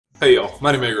Hey y'all,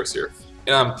 my name is Agros here,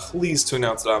 and I'm pleased to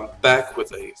announce that I'm back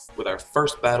with our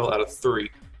first battle out of 3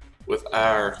 with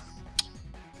our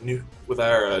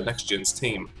next gen's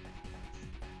team.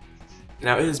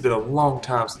 Now it has been a long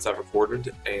time since I've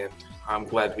recorded, and I'm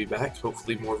glad to be back.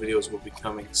 Hopefully more videos will be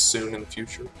coming soon in the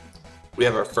future. We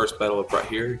have our first battle up right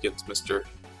here against Mr.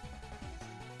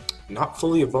 Not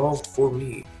Fully Evolved for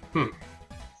me.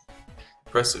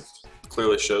 Impressive.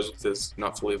 Clearly shows with this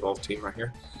not fully evolved team right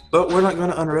here. But we're not going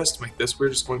to underestimate this, we're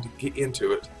just going to get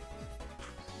into it.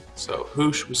 So,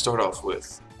 who should we start off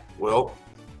with? Well,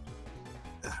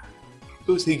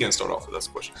 who's he going to start off with? That's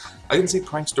the question. I can see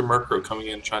Prankster Murkrow coming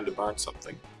in trying to burn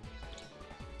something.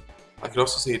 I could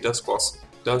also see a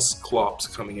Dusclops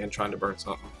coming in trying to burn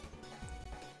something.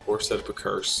 Or set up a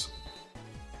curse.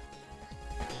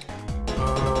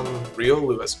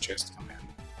 Riolu has a chance to come in.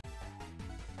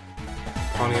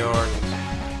 Ponyard,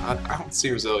 I don't see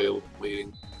Roselia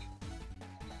leading.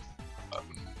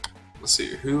 Let's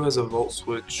see, who has a Volt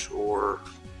Switch or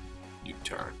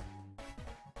U-Turn?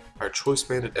 Our Choice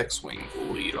Banded X-Wing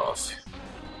will lead off.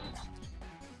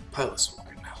 Pilot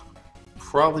Sword.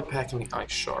 Probably packing the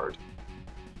Ice Shard.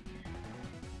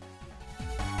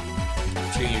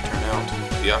 After U-Turn out,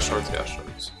 the Ice Shard's the Ice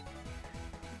Shards.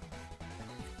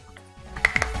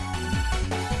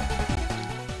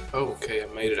 Okay, I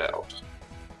made it out.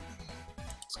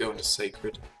 Let's go into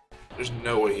Sacred. There's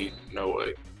no way.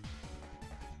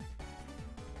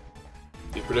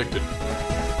 He predicted.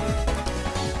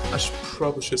 I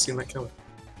probably should have seen that coming.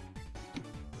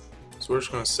 So we're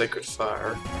just going to Sacred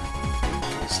Fire.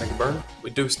 Can we Snake Burn? We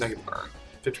do Snake Burn.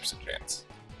 50% chance.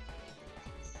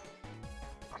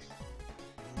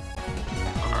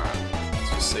 Alright, let's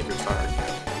just Sacred Fire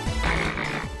again.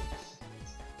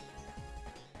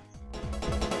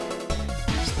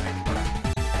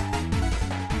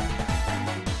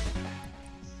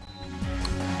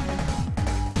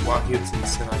 Why he hits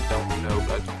instant, I don't know,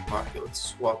 but I don't like it. Let's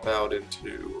swap out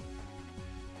into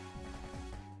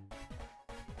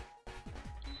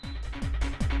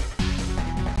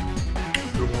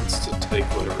who wants to take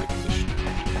whatever position.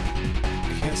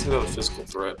 I can't send out a physical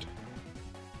threat.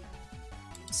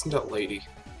 Send out Lady.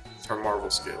 Her Marvel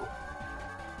skill.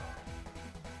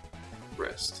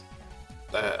 Rest.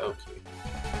 Okay.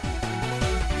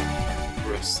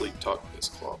 Rest, sleep, talk,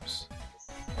 Dusclops.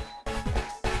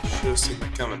 Should have seen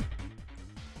that coming.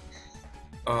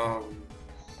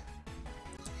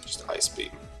 Just Ice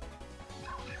Beam.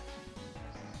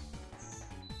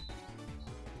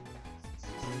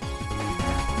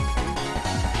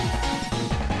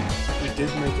 We did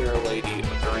make our lady a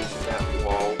very fat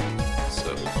wall,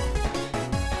 so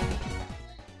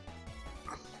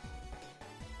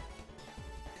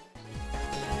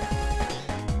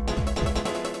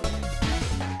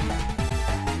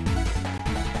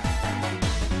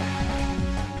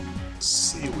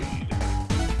Seaweed.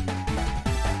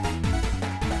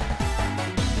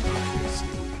 Okay,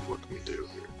 Seaweed, what can we do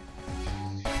here?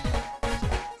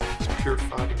 It's pure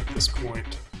fighting at this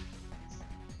point.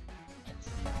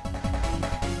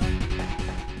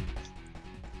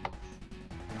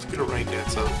 Let's get a rain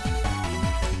dance up.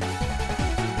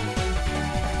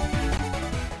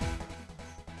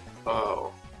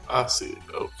 Oh, I see.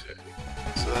 Okay.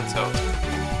 So that's how it's going to be.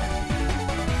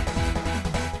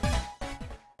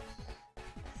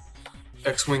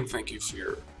 X-Wing, thank you for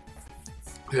your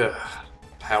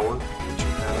power that you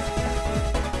have.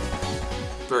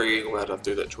 Very glad I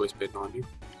threw that choice bait on you.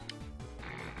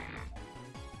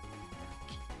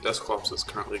 Dusclops is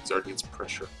currently exerting its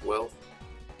pressure well.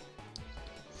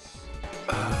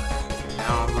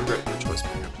 Now I'm regretting the choice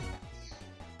bait.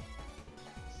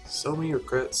 So many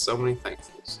regrets, so many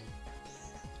thankfuls.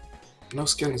 No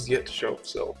skin is yet to show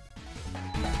itself.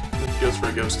 If he goes for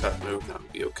a ghost type move, that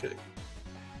would be okay.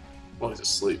 Well, he's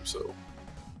asleep, so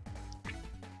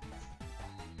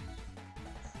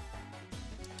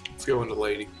let's go into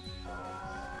Lady.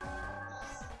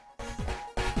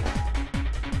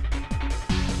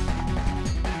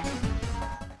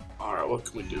 Alright, what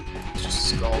can we do? Let's just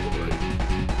scald away.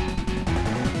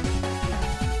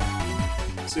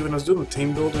 See, when I was doing the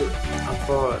team builder, I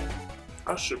thought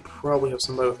I should probably have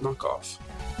somebody with knockoff.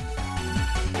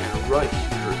 And right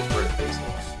here is where it pays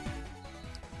off.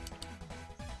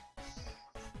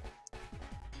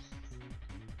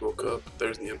 Woke up,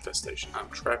 there's the infestation. I'm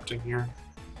trapped in here.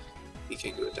 He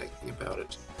can't do a dang thing about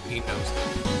it. He knows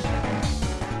that.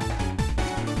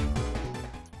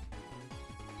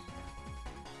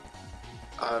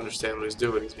 I understand what he's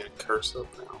doing. He's gonna curse up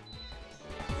now.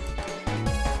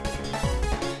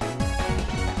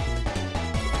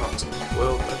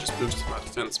 Well, that just boosted my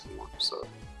defense more, so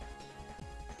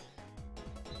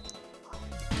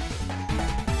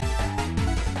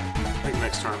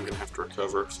next turn I'm going to have to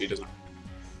recover if he doesn't.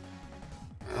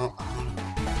 Well, I don't know.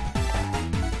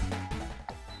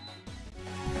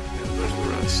 Yeah, there's the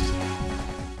rest.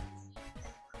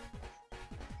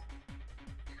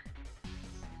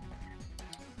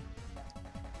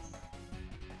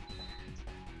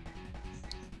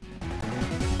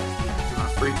 Am I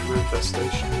free from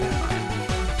infestation yet? I am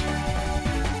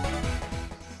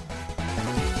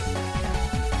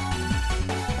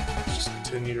not. Just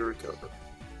continue to recover.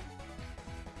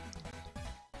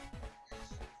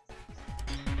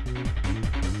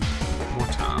 One more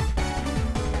time.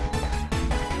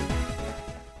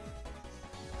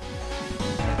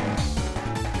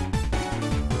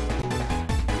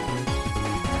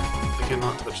 I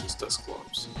cannot touch his dust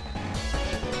globes.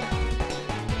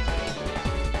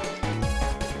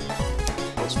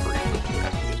 I was free, but you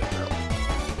have to get it out.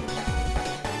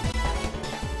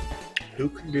 Who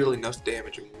can deal enough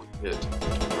damage in one hit to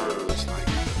murder this thing?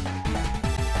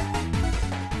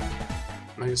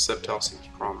 Mega Sceptile seems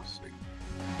promising.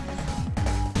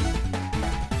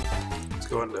 Let's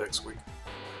go into X-Wing.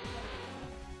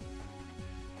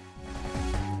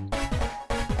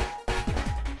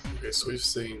 Okay, so we've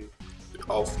seen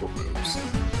all 4 moves.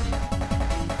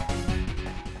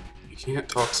 You can't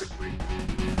Toxic me.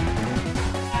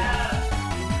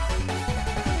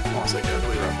 Hold on a second, I'll be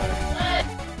right back.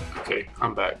 Okay,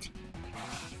 I'm back.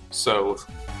 So,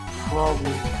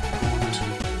 probably going to...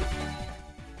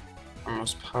 Our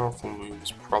most powerful move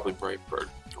is probably Brave Bird.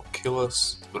 It'll kill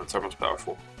us, but it's our most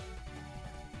powerful.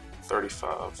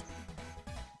 35.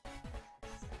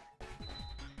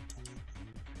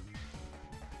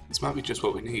 This might be just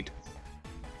what we need.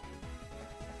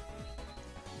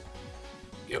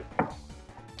 Yep.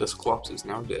 Dusclops is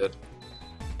now dead.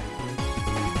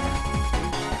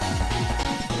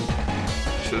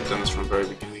 Should have done this from the very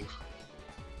beginning.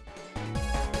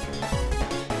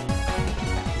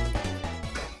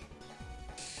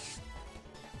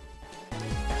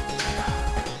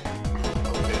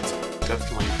 Okay, it's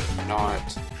definitely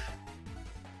not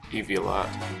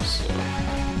Eviolite, so...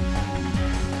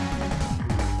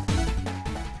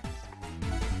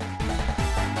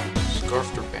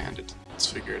 Scarfed or Banded? Let's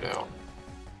figure it out.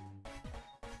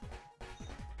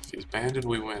 If he's Banded,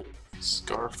 we win. If he's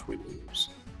Scarfed, we lose.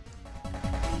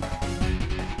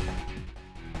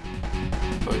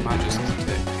 But we might just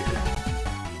detect here.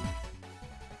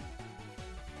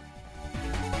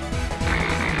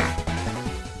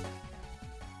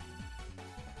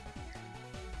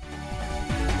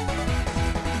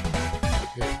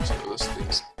 Okay, so this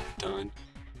thing's done.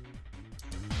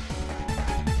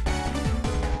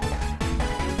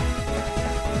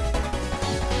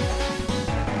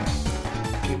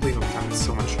 I can't believe I'm having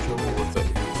so much trouble with it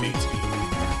in VT.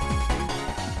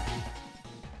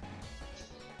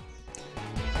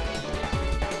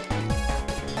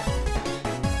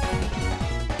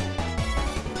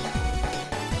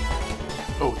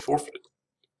 Oh, we forfeited.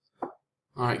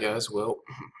 Alright guys, well,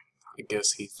 I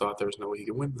guess he thought there was no way he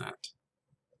could win that.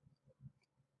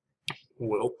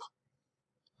 Welp.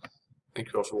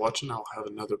 Thank you all for watching. I'll have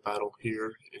another battle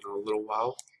here in a little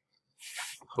while.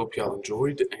 Hope y'all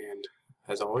enjoyed, and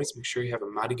as always, make sure you have a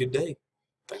mighty good day.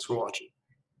 Thanks for watching.